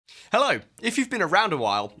Hello! If you've been around a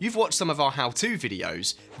while, you've watched some of our how-to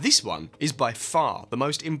videos. This one is by far the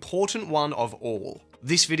most important one of all.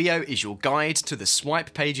 This video is your guide to the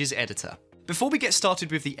Swipe Pages editor. Before we get started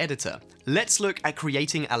with the editor, let's look at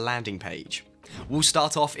creating a landing page. We'll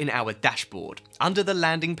start off in our dashboard, under the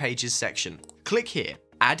landing pages section. Click here,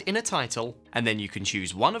 add in a title, and then you can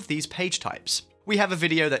choose one of these page types. We have a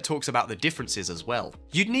video that talks about the differences as well.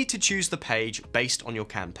 You'd need to choose the page based on your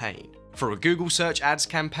campaign. For a Google search ads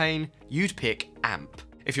campaign, you'd pick AMP.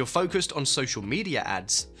 If you're focused on social media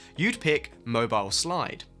ads, you'd pick Mobile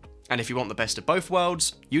Slide. And if you want the best of both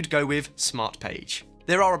worlds, you'd go with Smart Page.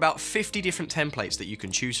 There are about 50 different templates that you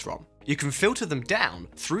can choose from. You can filter them down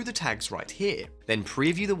through the tags right here, then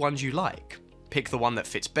preview the ones you like. Pick the one that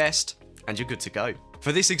fits best, and you're good to go.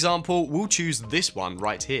 For this example, we'll choose this one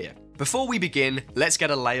right here. Before we begin, let's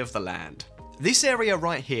get a lay of the land. This area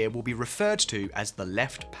right here will be referred to as the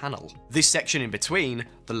left panel. This section in between,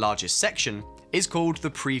 the largest section, is called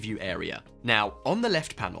the preview area. Now, on the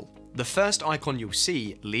left panel, the first icon you'll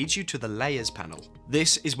see leads you to the layers panel.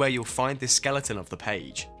 This is where you'll find the skeleton of the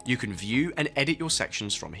page. You can view and edit your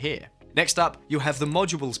sections from here. Next up, you'll have the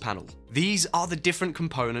modules panel. These are the different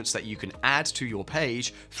components that you can add to your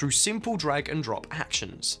page through simple drag and drop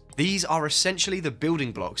actions. These are essentially the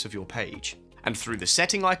building blocks of your page. And through the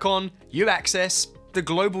setting icon, you access the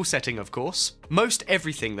global setting, of course. Most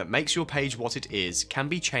everything that makes your page what it is can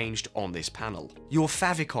be changed on this panel. Your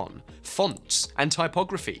favicon, fonts and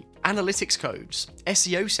typography, analytics codes,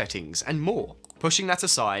 SEO settings, and more. Pushing that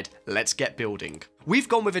aside, let's get building. We've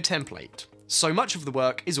gone with a template. So much of the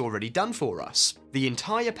work is already done for us. The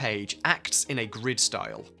entire page acts in a grid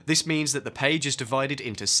style. This means that the page is divided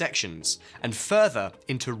into sections, and further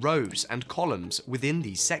into rows and columns within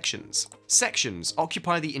these sections. Sections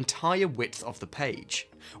occupy the entire width of the page.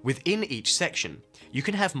 Within each section, you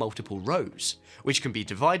can have multiple rows, which can be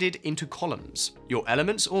divided into columns. Your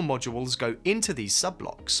elements or modules go into these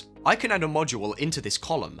subblocks. I can add a module into this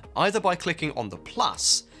column, either by clicking on the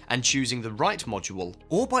plus and choosing the right module,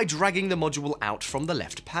 or by dragging the module out from the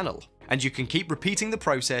left panel. And you can keep repeating the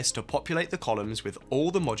process to populate the columns with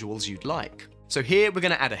all the modules you'd like. So here we're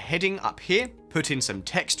going to add a heading up here, put in some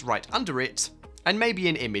text right under it, and maybe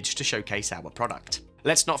an image to showcase our product.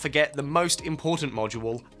 Let's not forget the most important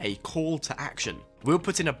module, a call to action. We'll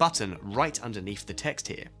put in a button right underneath the text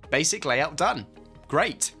here. Basic layout done.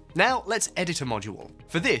 Great. Now let's edit a module.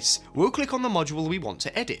 For this, we'll click on the module we want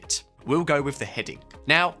to edit. We'll go with the heading.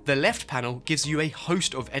 Now, the left panel gives you a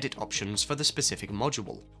host of edit options for the specific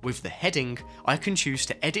module. With the heading, I can choose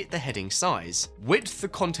to edit the heading size, width the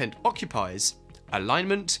content occupies,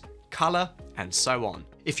 alignment, color, and so on.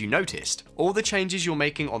 If you noticed, all the changes you're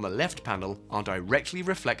making on the left panel are directly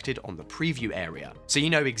reflected on the preview area, so you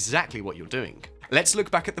know exactly what you're doing. Let's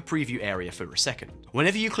look back at the preview area for a second.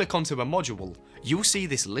 Whenever you click onto a module, you'll see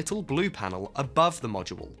this little blue panel above the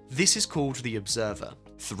module. This is called the observer.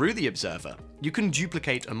 Through the observer, you can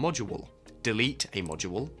duplicate a module, delete a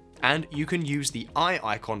module, and you can use the eye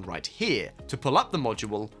icon right here to pull up the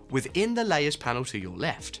module within the layers panel to your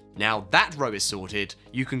left. Now that row is sorted,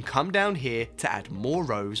 you can come down here to add more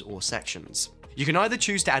rows or sections. You can either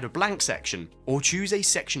choose to add a blank section or choose a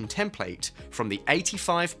section template from the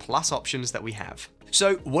 85 plus options that we have.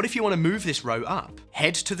 So what if you want to move this row up?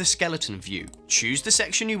 Head to the skeleton view, choose the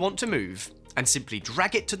section you want to move, and simply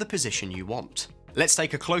drag it to the position you want. Let's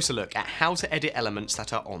take a closer look at how to edit elements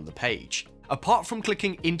that are on the page. Apart from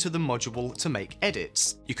clicking into the module to make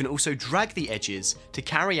edits, you can also drag the edges to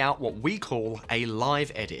carry out what we call a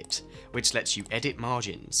live edit, which lets you edit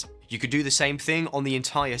margins. You could do the same thing on the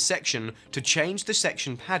entire section to change the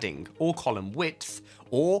section padding or column width,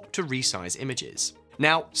 or to resize images.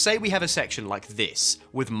 Now, say we have a section like this,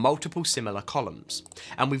 with multiple similar columns,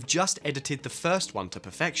 and we've just edited the first one to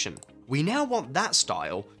perfection. We now want that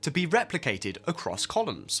style to be replicated across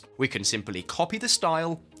columns. We can simply copy the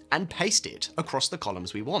style and paste it across the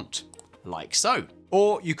columns we want, like so.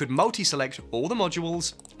 Or you could multi-select all the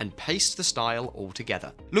modules and paste the style all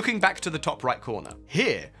together. Looking back to the top right corner,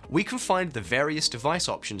 here we can find the various device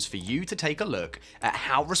options for you to take a look at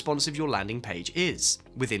how responsive your landing page is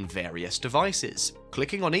within various devices.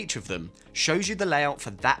 Clicking on each of them shows you the layout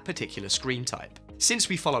for that particular screen type. Since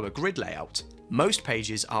we follow a grid layout, most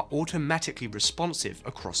pages are automatically responsive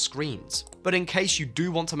across screens. But in case you do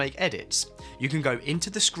want to make edits, you can go into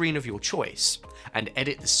the screen of your choice and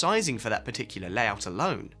edit the sizing for that particular layout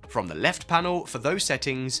alone. From the left panel, for those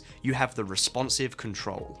settings, you have the responsive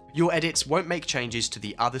control. Your edits won't make changes to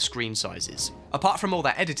the other screen sizes. Apart from all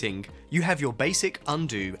that editing, you have your basic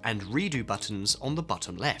undo and redo buttons on the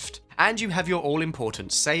bottom left. And you have your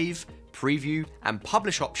all-important save, preview, and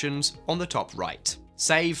publish options on the top right.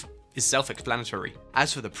 Save, is self-explanatory.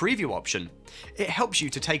 As for the preview option, it helps you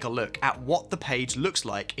to take a look at what the page looks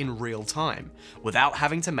like in real time, without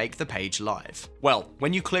having to make the page live. Well,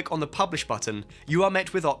 when you click on the publish button, you are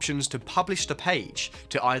met with options to publish the page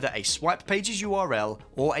to either a Swipe Pages URL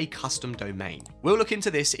or a custom domain. We'll look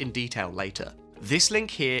into this in detail later. This link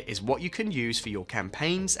here is what you can use for your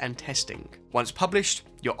campaigns and testing. Once published,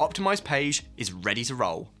 your optimized page is ready to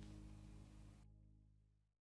roll.